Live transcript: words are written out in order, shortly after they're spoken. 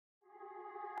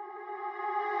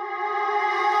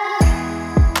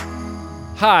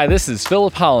Hi, this is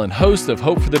Philip Holland, host of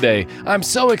Hope for the Day. I'm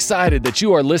so excited that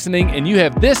you are listening and you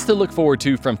have this to look forward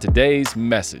to from today's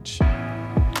message.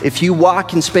 If you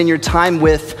walk and spend your time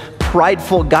with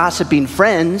prideful, gossiping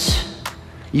friends,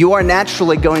 you are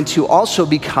naturally going to also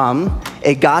become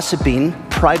a gossiping,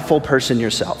 prideful person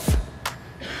yourself.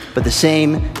 But the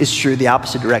same is true the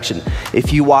opposite direction.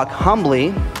 If you walk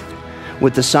humbly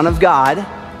with the Son of God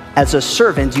as a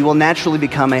servant, you will naturally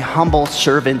become a humble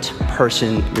servant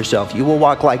person yourself. You will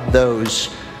walk like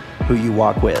those who you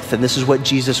walk with. And this is what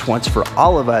Jesus wants for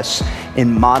all of us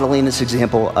in modeling this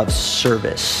example of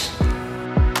service.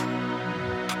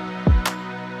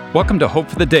 Welcome to Hope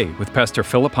for the Day with Pastor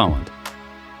Philip Holland.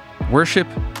 Worship,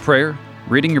 prayer,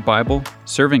 reading your Bible,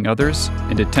 serving others,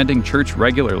 and attending church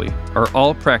regularly are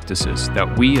all practices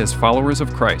that we as followers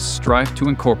of Christ strive to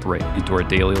incorporate into our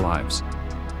daily lives.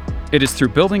 It is through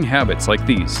building habits like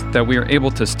these that we are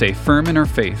able to stay firm in our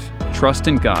faith, trust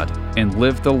in God, and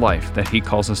live the life that He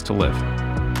calls us to live.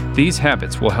 These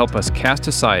habits will help us cast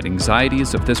aside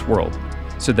anxieties of this world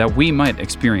so that we might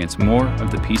experience more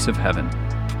of the peace of heaven.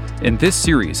 In this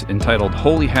series entitled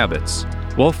Holy Habits,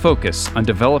 we'll focus on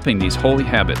developing these holy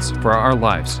habits for our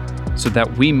lives so that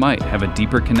we might have a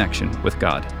deeper connection with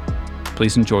God.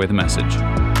 Please enjoy the message.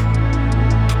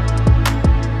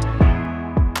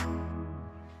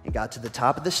 He got to the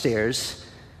top of the stairs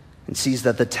and sees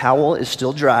that the towel is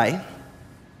still dry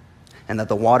and that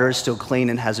the water is still clean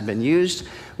and hasn't been used,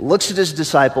 looks at his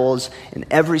disciples, and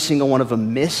every single one of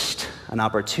them missed an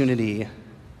opportunity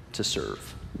to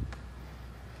serve.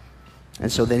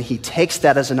 And so then he takes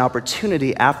that as an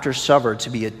opportunity after supper to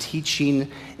be a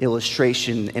teaching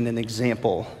illustration and an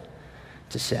example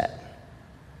to set.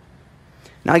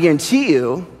 Now I guarantee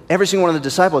you, every single one of the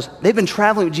disciples, they've been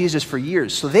traveling with Jesus for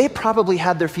years, so they probably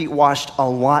had their feet washed a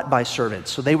lot by servants.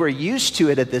 So they were used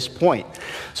to it at this point.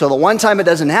 So the one time it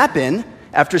doesn't happen,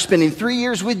 after spending 3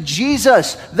 years with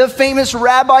Jesus, the famous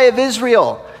rabbi of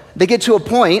Israel, they get to a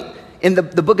point, and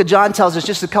the book of John tells us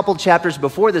just a couple chapters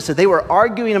before this, that they were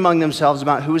arguing among themselves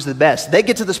about who was the best. They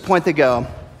get to this point, they go,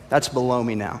 that's below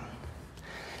me now.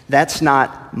 That's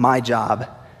not my job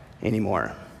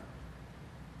anymore.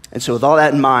 And so with all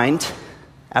that in mind,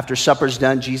 after supper's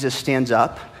done, Jesus stands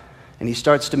up and he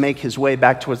starts to make his way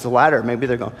back towards the ladder. Maybe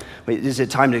they're going, wait, is it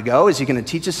time to go? Is he going to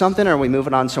teach us something, or are we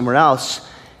moving on somewhere else?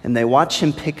 And they watch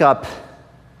him pick up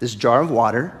this jar of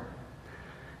water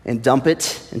and dump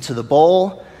it into the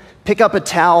bowl, pick up a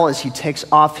towel as he takes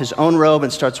off his own robe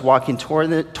and starts walking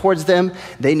towards them.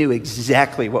 They knew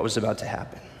exactly what was about to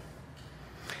happen.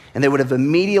 And they would have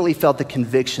immediately felt the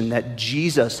conviction that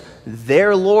Jesus,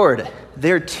 their Lord,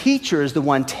 their teacher, is the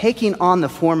one taking on the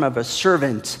form of a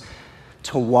servant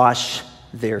to wash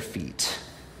their feet.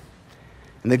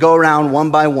 And they go around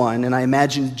one by one, and I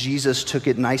imagine Jesus took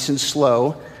it nice and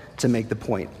slow to make the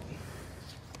point.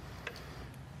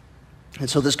 And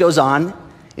so this goes on,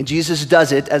 and Jesus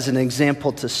does it as an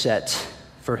example to set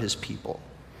for his people.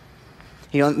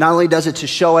 He not only does it to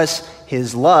show us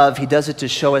his love, he does it to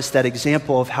show us that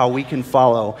example of how we can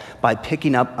follow by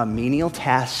picking up a menial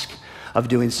task of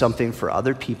doing something for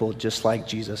other people, just like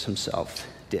Jesus himself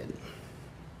did.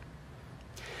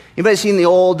 Anybody seen the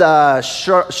old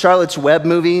Charlotte's Web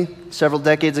movie several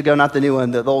decades ago? Not the new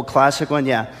one, the old classic one?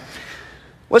 Yeah.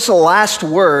 What's the last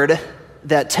word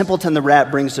that Templeton the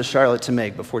rat brings to Charlotte to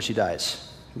make before she dies?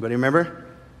 Anybody remember?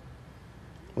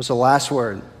 What's the last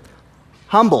word?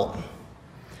 Humble.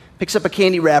 Picks up a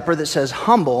candy wrapper that says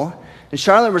humble, and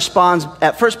Charlotte responds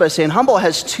at first by saying humble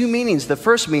has two meanings. The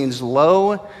first means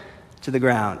low to the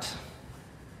ground.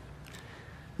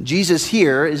 Jesus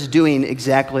here is doing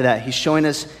exactly that. He's showing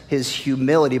us his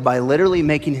humility by literally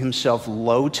making himself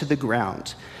low to the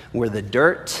ground, where the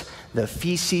dirt, the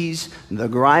feces, the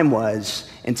grime was,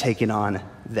 and taking on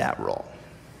that role.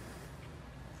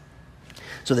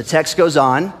 So the text goes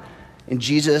on, and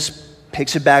Jesus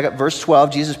picks it back up. Verse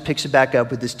 12, Jesus picks it back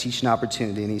up with this teaching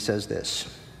opportunity, and he says this.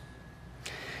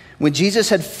 When Jesus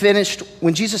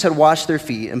had washed their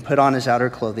feet and put on his outer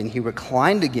clothing, he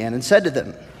reclined again and said to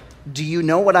them, "Do you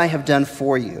know what I have done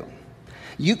for you?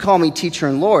 You call me teacher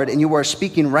and Lord, and you are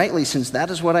speaking rightly, since that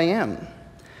is what I am.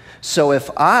 So if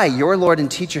I, your Lord and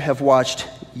teacher, have washed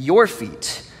your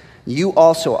feet, you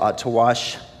also ought to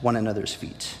wash one another's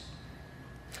feet.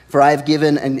 For I have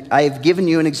given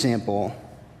you an example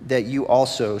that you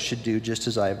also should do just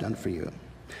as I have done for you.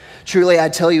 Truly, I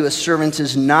tell you, a servant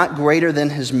is not greater than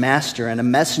his master, and a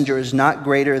messenger is not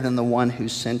greater than the one who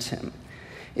sent him.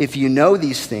 If you know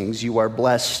these things, you are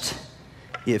blessed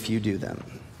if you do them."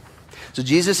 So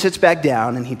Jesus sits back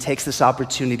down, and he takes this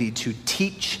opportunity to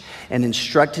teach and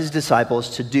instruct his disciples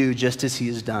to do just as he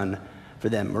has done for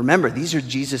them. Remember, these are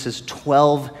Jesus'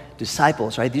 12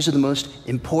 disciples, right? These are the most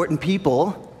important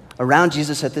people around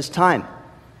Jesus at this time.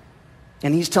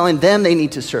 And he's telling them they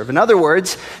need to serve. In other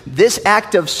words, this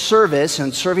act of service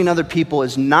and serving other people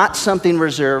is not something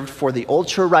reserved for the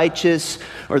ultra-righteous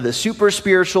or the super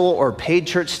spiritual or paid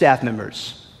church staff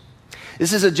members.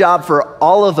 This is a job for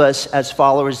all of us as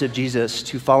followers of Jesus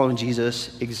to follow in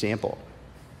Jesus' example.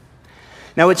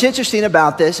 Now, what's interesting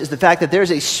about this is the fact that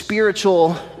there's a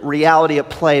spiritual reality at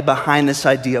play behind this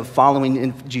idea of following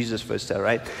in Jesus' footsteps,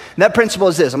 right? And that principle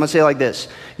is this. I'm going to say it like this.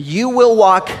 You will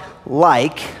walk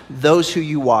like those who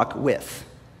you walk with.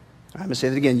 I'm going to say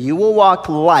it again. You will walk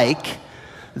like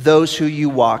those who you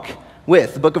walk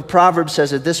with. The book of Proverbs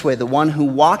says it this way. The one who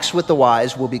walks with the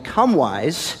wise will become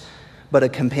wise, but a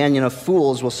companion of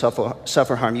fools will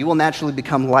suffer harm. You will naturally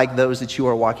become like those that you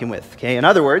are walking with. Okay? In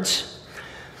other words,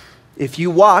 if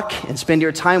you walk and spend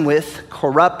your time with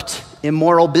corrupt,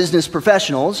 immoral business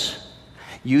professionals,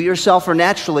 you yourself are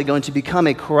naturally going to become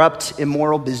a corrupt,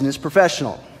 immoral business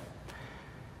professional.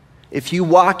 If you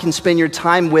walk and spend your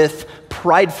time with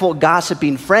prideful,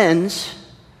 gossiping friends,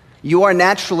 you are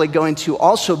naturally going to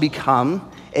also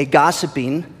become a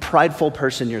gossiping, prideful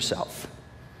person yourself.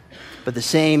 But the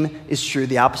same is true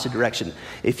the opposite direction.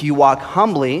 If you walk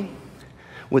humbly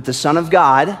with the Son of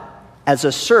God, as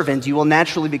a servant, you will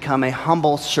naturally become a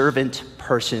humble servant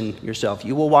person yourself.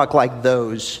 You will walk like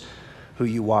those who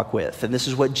you walk with. And this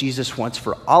is what Jesus wants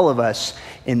for all of us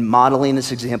in modeling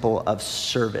this example of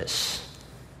service.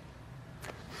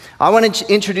 I want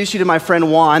to introduce you to my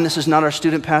friend Juan. This is not our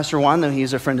student pastor Juan, though he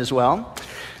is a friend as well.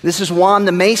 This is Juan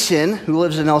the Mason, who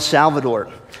lives in El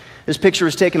Salvador. This picture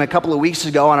was taken a couple of weeks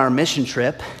ago on our mission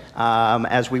trip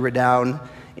as we were down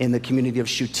in the community of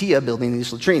Shutia building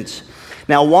these latrines.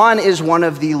 Now, Juan is one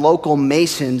of the local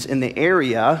masons in the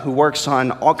area who works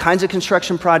on all kinds of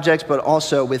construction projects, but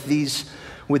also with these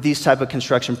type of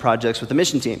construction projects with the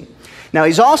mission team. Now,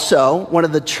 he's also one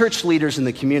of the church leaders in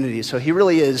the community, so he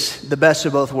really is the best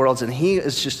of both worlds, and he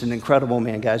is just an incredible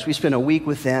man, guys. We spent a week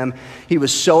with him. He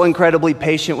was so incredibly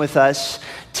patient with us,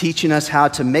 teaching us how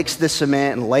to mix the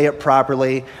cement and lay it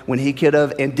properly when he could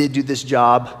have and did do this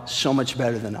job so much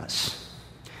better than us.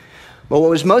 But what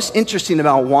was most interesting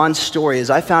about Juan's story is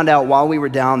I found out while we were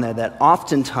down there that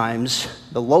oftentimes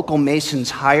the local masons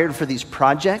hired for these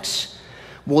projects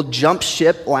will jump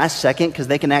ship last second because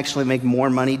they can actually make more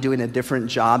money doing a different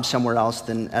job somewhere else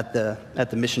than at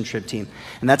the mission trip team.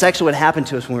 And that's actually what happened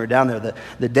to us when we were down there.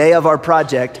 The day of our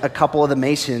project, a couple of the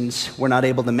masons were not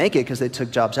able to make it because they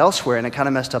took jobs elsewhere, and it kind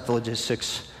of messed up the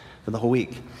logistics for the whole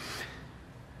week.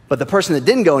 But the person that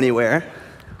didn't go anywhere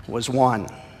was Juan.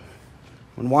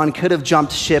 When Juan could have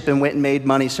jumped ship and went and made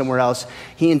money somewhere else,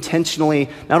 he intentionally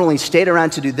not only stayed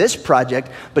around to do this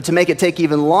project, but to make it take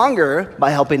even longer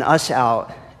by helping us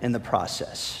out in the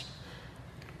process.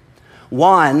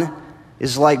 Juan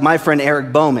is like my friend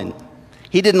Eric Bowman.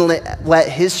 He didn't let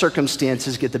his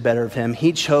circumstances get the better of him.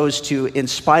 He chose to, in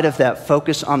spite of that,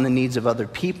 focus on the needs of other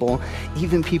people,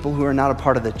 even people who are not a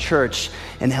part of the church,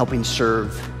 and helping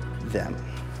serve them.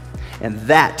 And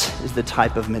that is the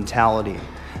type of mentality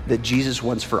that Jesus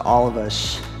wants for all of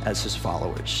us as his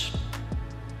followers.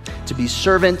 To be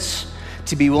servants,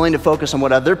 to be willing to focus on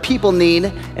what other people need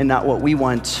and not what we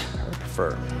want or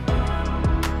prefer.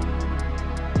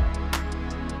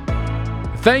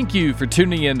 Thank you for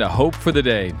tuning in to Hope for the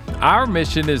Day. Our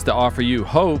mission is to offer you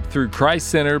hope through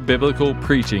Christ-centered biblical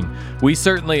preaching. We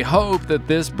certainly hope that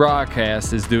this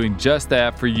broadcast is doing just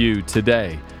that for you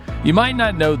today. You might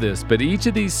not know this, but each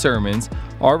of these sermons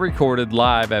are recorded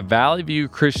live at Valley View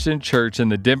Christian Church in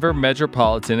the Denver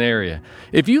metropolitan area.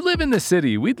 If you live in the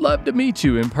city, we'd love to meet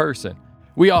you in person.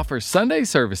 We offer Sunday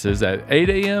services at 8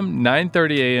 a.m.,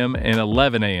 9:30 a.m., and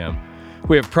 11 a.m.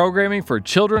 We have programming for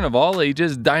children of all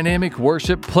ages, dynamic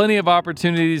worship, plenty of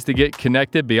opportunities to get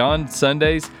connected beyond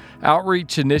Sundays,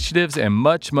 outreach initiatives, and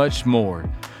much, much more.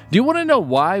 Do you want to know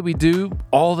why we do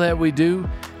all that we do?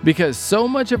 Because so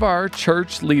much of our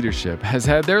church leadership has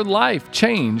had their life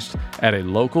changed at a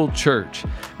local church.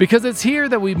 Because it's here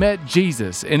that we met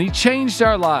Jesus and he changed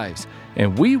our lives.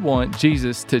 And we want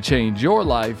Jesus to change your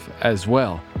life as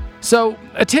well. So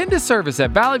attend a service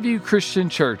at Valley View Christian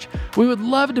Church. We would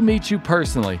love to meet you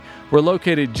personally. We're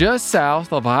located just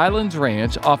south of Highlands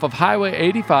Ranch off of Highway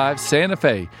 85, Santa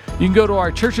Fe. You can go to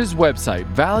our church's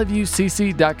website,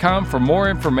 valleyviewcc.com, for more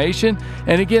information.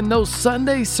 And again, those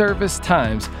Sunday service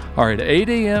times are at 8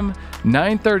 a.m.,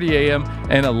 9:30 a.m.,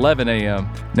 and 11 a.m.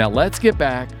 Now let's get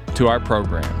back to our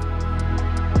program.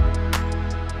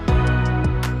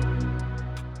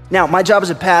 Now, my job as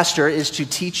a pastor is to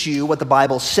teach you what the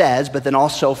Bible says, but then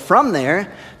also from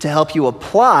there to help you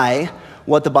apply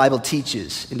what the Bible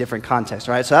teaches in different contexts,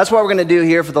 all right? So that's what we're going to do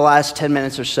here for the last 10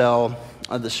 minutes or so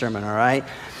of the sermon, all right?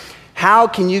 How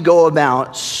can you go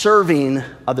about serving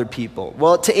other people?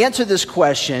 Well, to answer this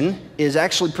question is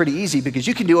actually pretty easy because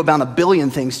you can do about 1 billion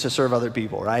things to serve other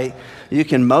people, right? You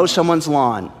can mow someone's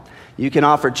lawn. You can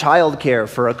offer childcare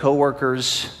for a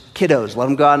coworker's kiddos, let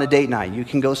them go out on a date night. You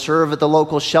can go serve at the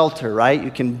local shelter, right?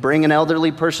 You can bring an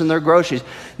elderly person their groceries.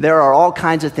 There are all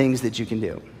kinds of things that you can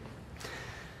do.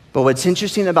 But what's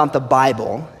interesting about the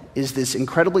Bible is this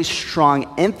incredibly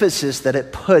strong emphasis that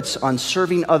it puts on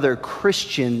serving other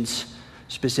Christians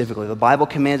specifically. The Bible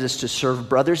commands us to serve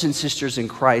brothers and sisters in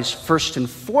Christ first and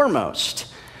foremost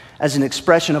as an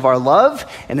expression of our love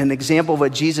and an example of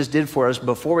what Jesus did for us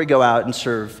before we go out and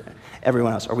serve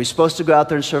everyone else. Are we supposed to go out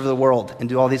there and serve the world and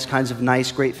do all these kinds of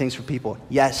nice, great things for people?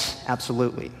 Yes,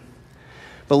 absolutely.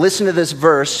 But listen to this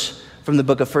verse from the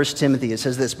book of 1 Timothy. It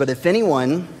says this, "But if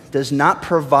anyone does not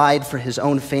provide for his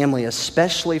own family,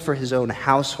 especially for his own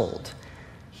household,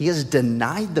 he has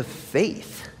denied the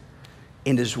faith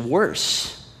and is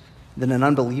worse than an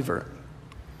unbeliever."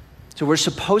 So we're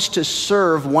supposed to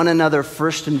serve one another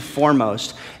first and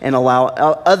foremost and allow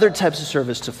other types of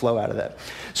service to flow out of that.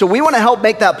 So we want to help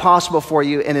make that possible for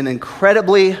you in an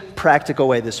incredibly practical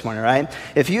way this morning, right?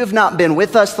 If you have not been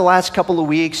with us the last couple of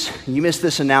weeks, you missed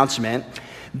this announcement.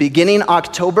 Beginning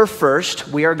October 1st,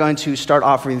 we are going to start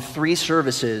offering 3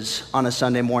 services on a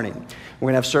Sunday morning. We're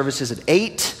going to have services at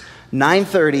 8,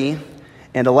 9:30,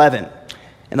 and 11.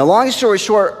 And the long story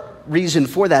short reason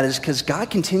for that is because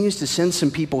God continues to send some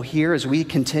people here as we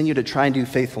continue to try and do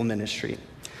faithful ministry.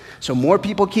 So more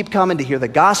people keep coming to hear the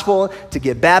gospel, to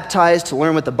get baptized, to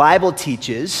learn what the Bible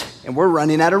teaches, and we're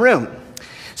running out of room.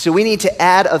 So we need to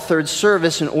add a 3rd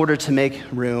service in order to make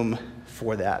room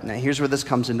for that. Now here's where this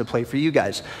comes into play for you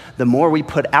guys. The more we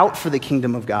put out for the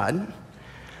kingdom of God,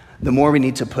 the more we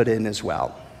need to put in as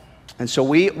well. And so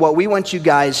what we want you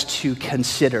guys to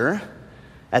consider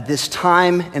at this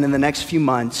time and in the next few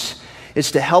months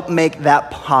is to help make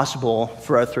that possible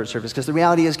for our 3rd service. Because the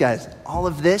reality is, guys, all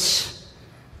of this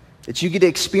that you get to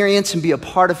experience and be a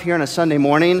part of here on a Sunday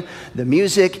morning, the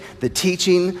music, the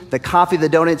teaching, the coffee, the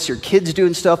donuts, your kids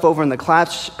doing stuff over in the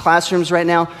classrooms right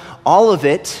now, all of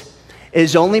it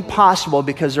is only possible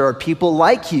because there are people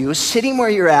like you sitting where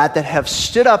you're at that have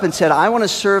stood up and said, I want to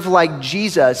serve like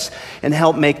Jesus and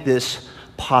help make this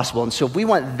possible. And so if we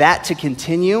want that to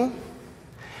continue,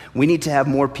 we need to have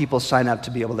more people sign up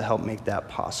to be able to help make that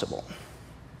possible.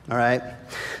 All right?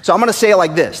 So I'm going to say it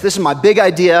like this. This is my big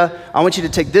idea. I want you to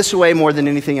take this away more than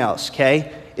anything else,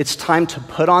 okay? It's time to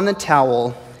put on the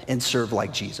towel and serve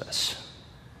like Jesus.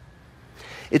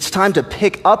 It's time to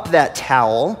pick up that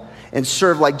towel and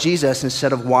serve like Jesus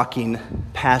instead of walking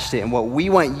past it. And what we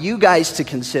want you guys to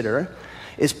consider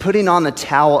is putting on the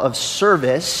towel of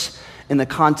service in the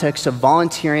context of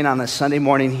volunteering on a Sunday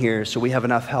morning here so we have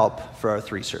enough help for our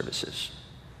 3 services.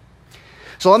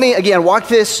 So let me, again, walk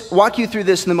you through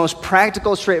this in the most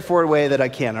practical, straightforward way that I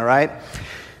can, all right?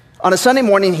 On a Sunday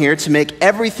morning here, to make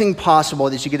everything possible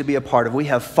that you get to be a part of, we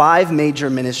have 5 major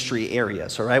ministry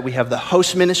areas, all right? We have the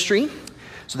host ministry,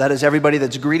 so that is everybody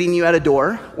that's greeting you at a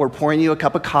door or pouring you a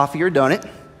cup of coffee or donut,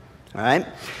 all right?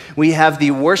 We have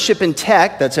the worship and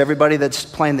tech, that's everybody that's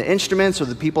playing the instruments or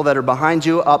the people that are behind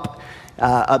you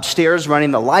upstairs running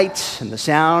the lights and the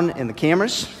sound and the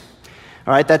cameras.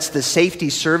 All right, that's the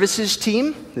safety services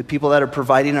team, the people that are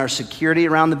providing our security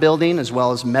around the building, as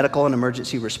well as medical and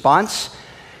emergency response.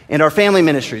 And our family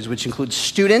ministries, which includes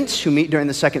students who meet during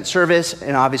the 2nd service,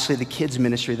 and obviously the kids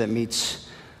ministry that meets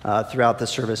throughout the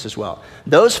service as well.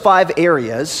 Those 5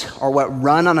 areas are what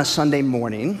run on a Sunday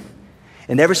morning,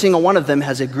 and every single one of them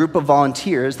has a group of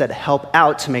volunteers that help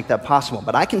out to make that possible.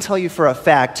 But I can tell you for a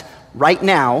fact right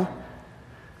now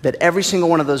that every single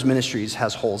one of those ministries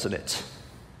has holes in it.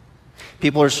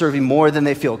 People are serving more than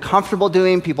they feel comfortable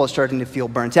doing. People are starting to feel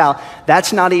burnt out.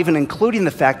 That's not even including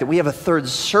the fact that we have a 3rd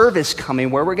service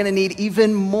coming where we're going to need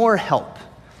even more help.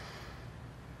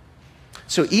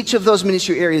 So each of those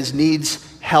ministry areas needs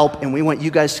help, and we want you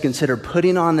guys to consider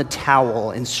putting on the towel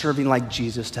and serving like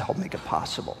Jesus to help make it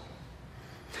possible.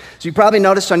 So you probably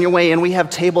noticed on your way in, we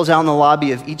have tables out in the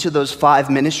lobby of each of those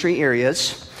 5 ministry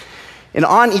areas. And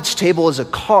on each table is a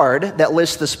card that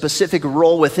lists the specific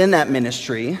role within that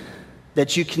ministry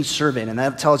that you can serve in. And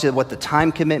that tells you what the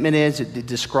time commitment is. It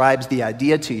describes the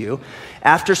idea to you.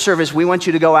 After service, we want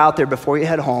you to go out there before you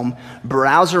head home,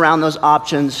 browse around those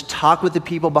options, talk with the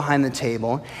people behind the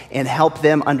table, and help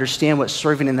them understand what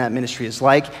serving in that ministry is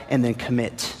like, and then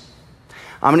commit.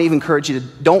 I'm going to even encourage you to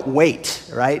don't wait,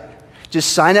 right?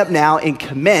 Just sign up now and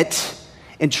commit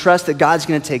and trust that God's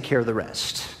going to take care of the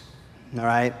rest. all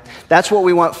right? That's what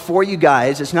we want for you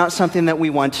guys. It's not something that we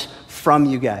want from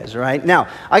you guys, all right? Now,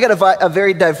 I got a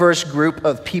very diverse group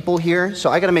of people here,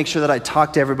 so I got to make sure that I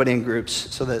talk to everybody in groups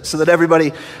so that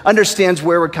everybody understands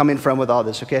where we're coming from with all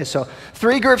this, okay? So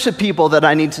 3 groups of people that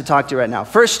I need to talk to right now.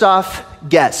 First off,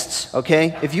 guests,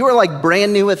 okay? If you are like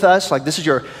brand new with us, like this is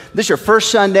your first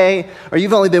Sunday, or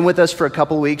you've only been with us for a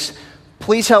couple of weeks,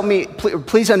 please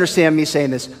understand me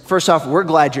saying this. First off, we're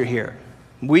glad you're here.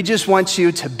 We just want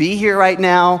you to be here right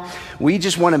now. We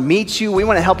just want to meet you. We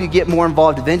want to help you get more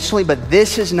involved eventually, but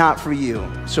this is not for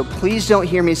you. So please don't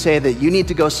hear me say that you need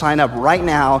to go sign up right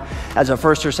now as a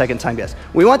first or second time guest.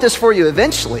 We want this for you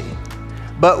eventually,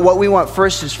 but what we want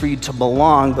first is for you to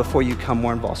belong before you come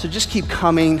more involved. So just keep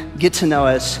coming, get to know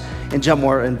us, and jump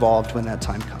more involved when that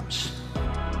time comes.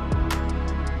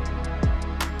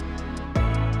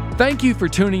 Thank you for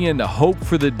tuning in to Hope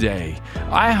for the Day.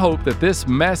 I hope that this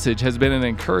message has been an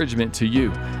encouragement to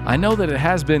you. I know that it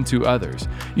has been to others.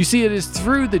 You see, it is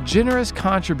through the generous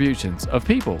contributions of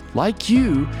people like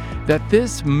you that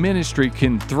this ministry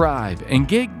can thrive and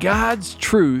get God's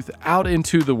truth out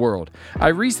into the world. I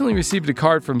recently received a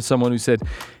card from someone who said,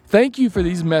 "Thank you for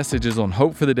these messages on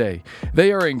Hope for the Day.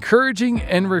 They are encouraging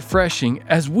and refreshing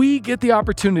as we get the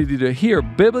opportunity to hear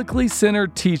biblically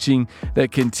centered teaching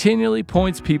that continually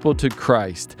points people to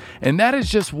Christ." And that is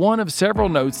just one of several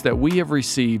notes that we have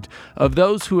received of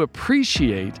those who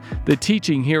appreciate the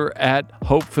teaching here at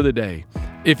Hope for the Day.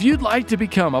 If you'd like to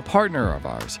become a partner of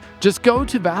ours, just go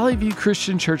to Valley View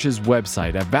Christian Church's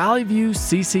website at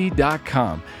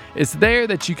valleyviewcc.com. It's there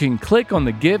that you can click on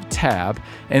the Give tab,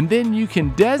 and then you can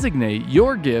designate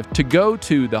your gift to go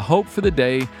to the Hope for the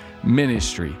Day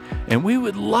ministry. And we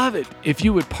would love it if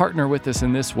you would partner with us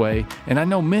in this way, and I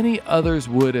know many others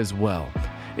would as well.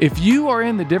 If you are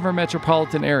in the Denver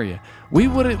metropolitan area, we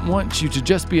wouldn't want you to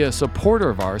just be a supporter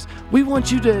of ours. We want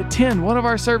you to attend one of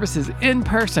our services in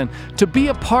person to be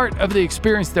a part of the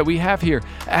experience that we have here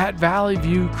at Valley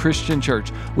View Christian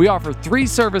Church. We offer 3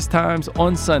 service times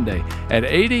on Sunday at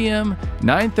 8 a.m.,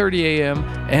 9:30 a.m.,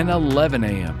 and 11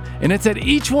 a.m. And it's at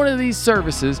each one of these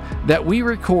services that we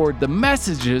record the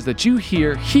messages that you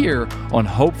hear here on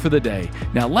Hope for the Day.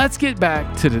 Now let's get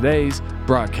back to today's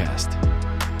broadcast.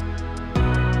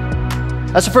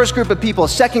 That's the first group of people.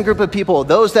 Second group of people,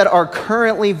 those that are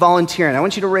currently volunteering. I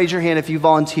want you to raise your hand if you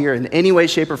volunteer in any way,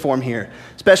 shape, or form here,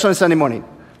 especially on Sunday morning.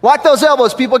 Lock those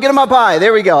elbows, people. Get them up high.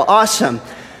 There we go. Awesome.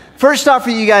 First off for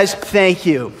you guys, thank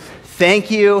you.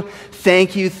 Thank you.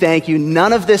 Thank you. Thank you.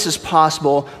 None of this is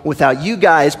possible without you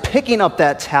guys picking up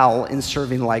that towel and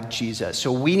serving like Jesus.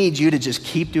 So we need you to just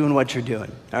keep doing what you're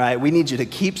doing. All right? We need you to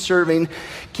keep serving,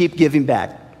 keep giving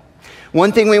back.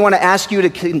 One thing we want to ask you to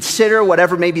consider,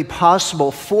 whatever may be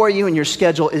possible for you in your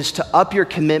schedule, is to up your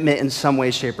commitment in some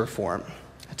way, shape, or form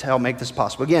to help make this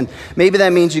possible. Again, maybe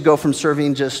that means you go from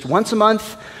serving just once a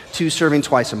month to serving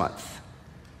twice a month.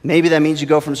 Maybe that means you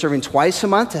go from serving twice a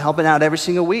month to helping out every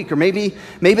single week. Or maybe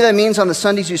that means on the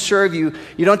Sundays you serve, you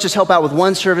don't just help out with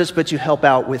one service, but you help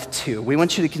out with 2. We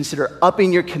want you to consider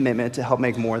upping your commitment to help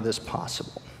make more of this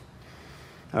possible.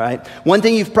 All right. One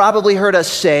thing you've probably heard us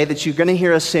say that you're going to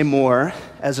hear us say more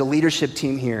as a leadership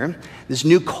team here, this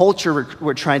new culture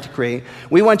we're trying to create,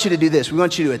 we want you to do this. We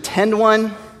want you to attend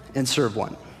one and serve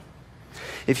one.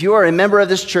 If you are a member of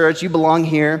this church, you belong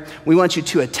here, we want you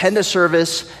to attend a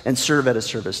service and serve at a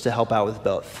service to help out with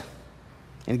both.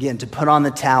 And again, to put on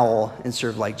the towel and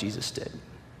serve like Jesus did.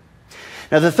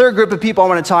 Now, the third group of people I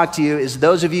want to talk to you is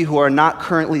those of you who are not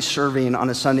currently serving on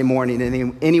a Sunday morning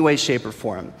in any way, shape, or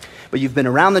form. But you've been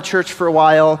around the church for a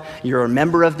while, you're a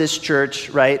member of this church,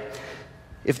 right?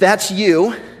 If that's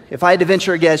you, if I had to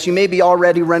venture a guess, you may be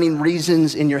already running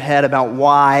reasons in your head about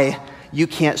why you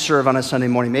can't serve on a Sunday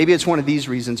morning. Maybe it's one of these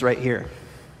reasons right here.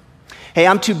 Hey,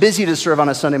 I'm too busy to serve on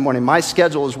a Sunday morning. My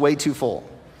schedule is way too full.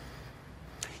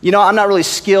 You know, I'm not really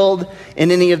skilled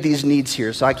in any of these needs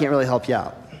here, so I can't really help you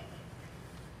out.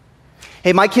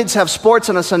 Hey, my kids have sports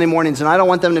on a Sunday mornings, and I don't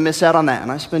want them to miss out on that,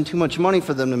 and I spend too much money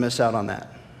for them to miss out on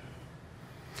that.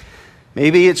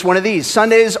 Maybe it's one of these.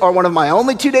 Sundays are one of my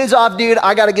only 2 days off, dude.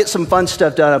 I got to get some fun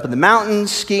stuff done up in the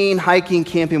mountains, skiing, hiking,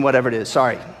 camping, whatever it is.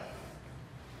 Sorry.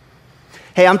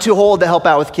 Hey, I'm too old to help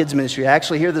out with kids ministry. I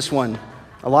actually hear this one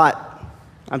a lot.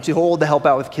 I'm too old to help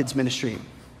out with kids ministry.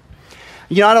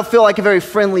 You know, I don't feel like a very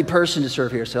friendly person to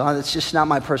serve here, so it's just not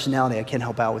my personality. I can't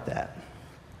help out with that.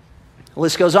 The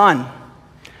list goes on.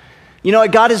 You know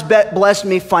what? God has blessed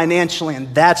me financially,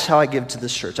 and that's how I give to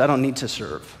this church. I don't need to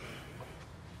serve.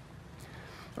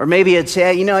 Or maybe it's,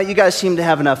 hey, you know what? You guys seem to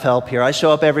have enough help here. I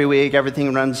show up every week.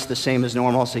 Everything runs the same as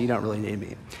normal, so you don't really need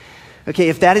me. Okay,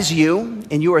 if that is you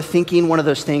and you are thinking one of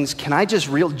those things, can I just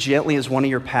real gently as one of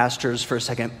your pastors for a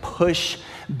second push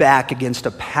back against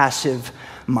a passive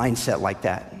mindset like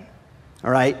that?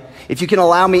 All right? If you can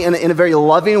allow me in a very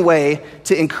loving way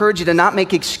to encourage you to not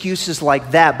make excuses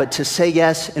like that, but to say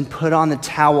yes and put on the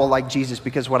towel like Jesus.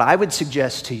 Because what I would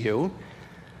suggest to you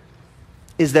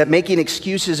is that making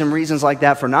excuses and reasons like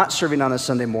that for not serving on a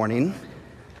Sunday morning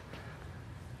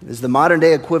is the modern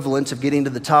day equivalent of getting to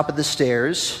the top of the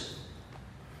stairs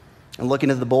and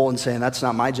looking at the bowl and saying, that's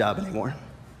not my job anymore.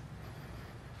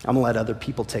 I'm going to let other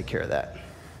people take care of that.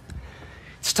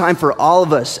 It's time for all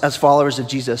of us as followers of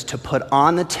Jesus to put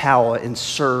on the towel and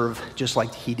serve just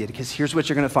like he did. Because here's what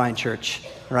you're going to find, church,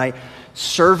 right?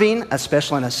 Serving,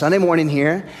 especially on a Sunday morning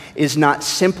here, is not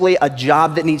simply a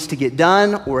job that needs to get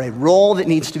done or a role that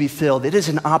needs to be filled. It is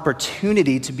an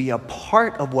opportunity to be a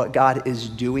part of what God is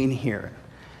doing here.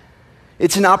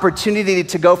 It's an opportunity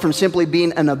to go from simply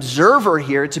being an observer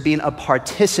here to being a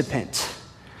participant.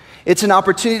 It's an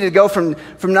opportunity to go from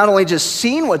not only just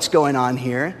seeing what's going on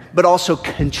here, but also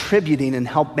contributing and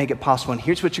help make it possible. And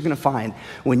here's what you're going to find.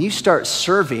 When you start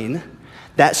serving,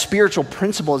 that spiritual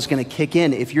principle is going to kick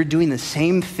in. If you're doing the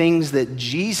same things that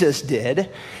Jesus did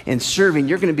in serving,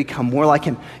 you're going to become more like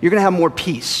him. You're going to have more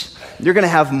peace. You're going to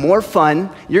have more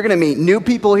fun. You're going to meet new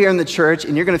people here in the church,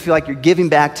 and you're going to feel like you're giving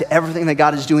back to everything that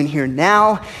God is doing here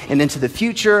now and into the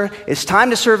future. It's time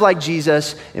to serve like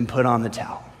Jesus and put on the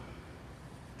towel.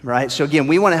 Right? So again,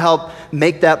 we want to help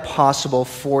make that possible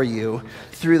for you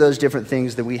through those different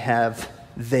things that we have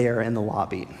there in the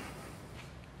lobby.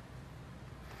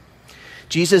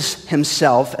 Jesus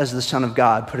himself, as the Son of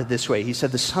God, put it this way. He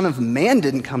said, the Son of Man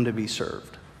didn't come to be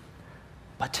served,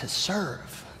 but to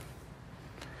serve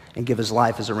and give his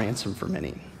life as a ransom for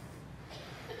many.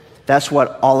 That's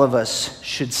what all of us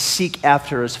should seek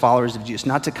after as followers of Jesus,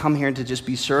 not to come here and to just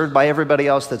be served by everybody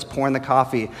else that's pouring the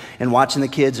coffee and watching the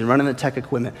kids and running the tech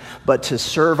equipment, but to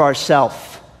serve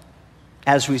ourselves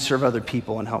as we serve other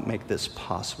people and help make this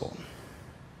possible.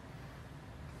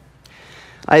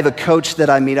 I have a coach that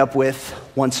I meet up with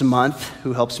once a month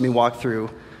who helps me walk through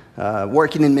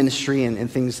working in ministry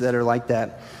and things that are like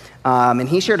that. And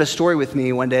he shared a story with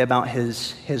me one day about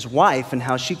his wife and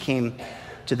how she came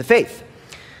to the faith.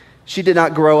 She did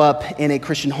not grow up in a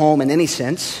Christian home in any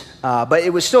sense, but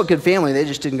it was still a good family. They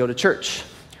just didn't go to church.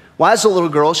 Well, as a little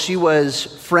girl, she was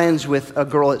friends with a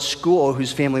girl at school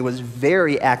whose family was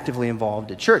very actively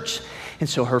involved at church. And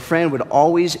so her friend would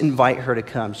always invite her to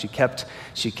come. She kept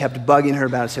bugging her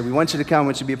about it, said, we want you to come, we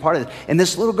want you to be a part of it. And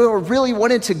this little girl really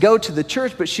wanted to go to the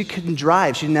church, but she couldn't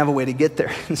drive. She didn't have a way to get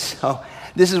there. And so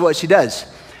this is what she does.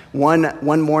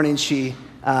 One morning, she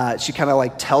kind of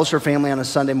like tells her family on a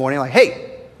Sunday morning, like, hey,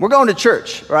 we're going to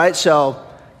church, right? So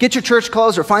get your church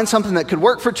clothes or find something that could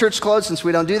work for church clothes since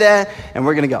we don't do that, and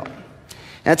we're going to go. And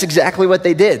that's exactly what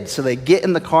they did. So they get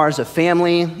in the car as a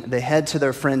family, they head to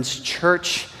their friend's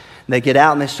church, they get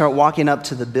out and they start walking up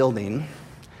to the building.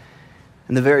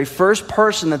 And the very first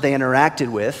person that they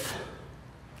interacted with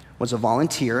was a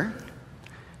volunteer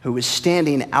who was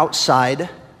standing outside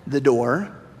the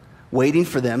door, waiting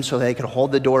for them so they could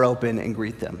hold the door open and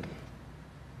greet them.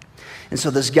 And so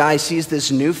this guy sees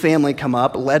this new family come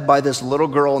up, led by this little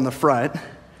girl in the front.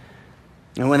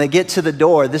 And when they get to the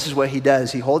door, this is what he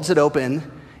does. He holds it open,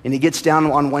 and he gets down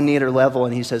on one knee at her level,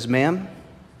 and he says, ma'am,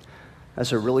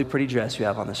 that's a really pretty dress you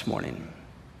have on this morning,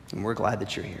 and we're glad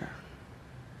that you're here.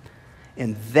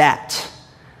 And that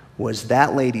was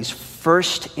that lady's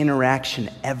first interaction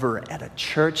ever at a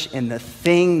church, and the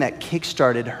thing that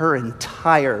kickstarted her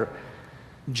entire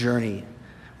journey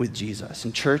with Jesus.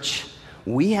 And church,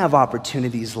 we have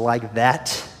opportunities like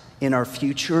that in our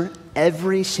future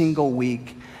every single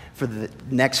week for the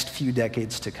next few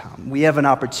decades to come. We have an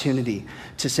opportunity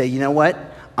to say, you know what?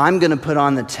 I'm going to put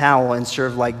on the towel and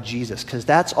serve like Jesus, because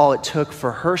that's all it took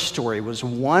for her story was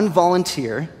one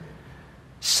volunteer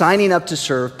signing up to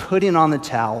serve, putting on the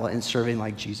towel, and serving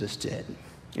like Jesus did.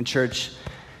 In church,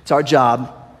 it's our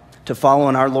job to follow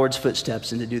in our Lord's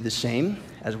footsteps and to do the same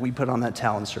as we put on that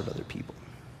towel and serve other people.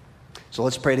 So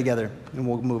let's pray together, and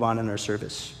we'll move on in our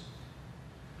service.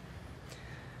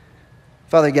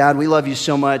 Father God, we love you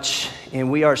so much,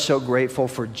 and we are so grateful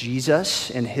for Jesus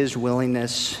and his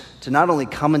willingness to not only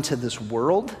come into this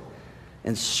world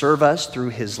and serve us through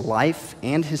his life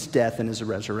and his death and his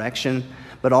resurrection,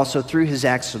 but also through his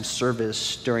acts of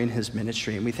service during his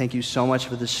ministry. And we thank you so much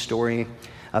for this story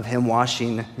of him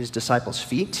washing his disciples'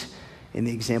 feet and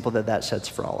the example that that sets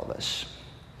for all of us.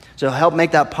 So help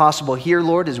make that possible here,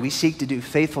 Lord, as we seek to do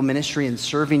faithful ministry in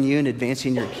serving you and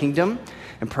advancing your kingdom.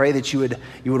 And pray that you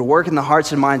would work in the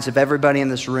hearts and minds of everybody in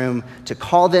this room to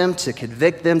call them, to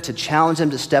convict them, to challenge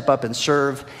them to step up and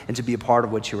serve and to be a part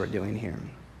of what you are doing here.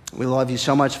 We love you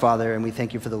so much, Father, and we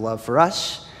thank you for the love for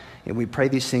us. And we pray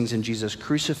these things in Jesus'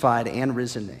 crucified and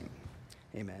risen name.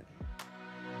 Amen.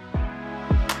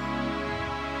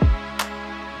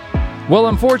 Well,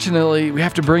 unfortunately, we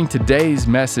have to bring today's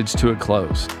message to a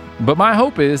close. But my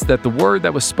hope is that the word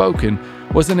that was spoken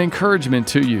was an encouragement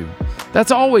to you.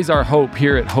 That's always our hope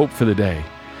here at Hope for the Day.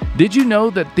 Did you know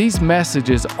that these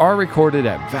messages are recorded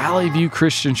at Valley View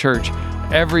Christian Church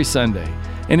every Sunday?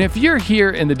 And if you're here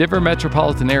in the Denver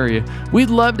metropolitan area, we'd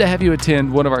love to have you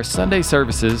attend one of our Sunday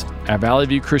services at Valley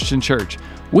View Christian Church.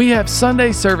 We have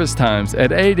Sunday service times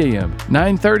at 8 a.m.,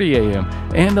 9:30 a.m.,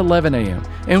 and 11 a.m.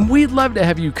 And we'd love to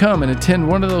have you come and attend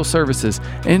one of those services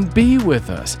and be with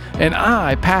us. And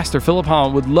I, Pastor Philip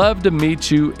Holland, would love to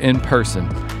meet you in person.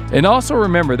 And also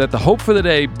remember that the Hope for the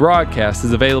Day broadcast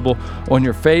is available on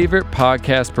your favorite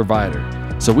podcast provider.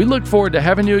 So we look forward to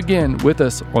having you again with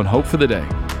us on Hope for the Day.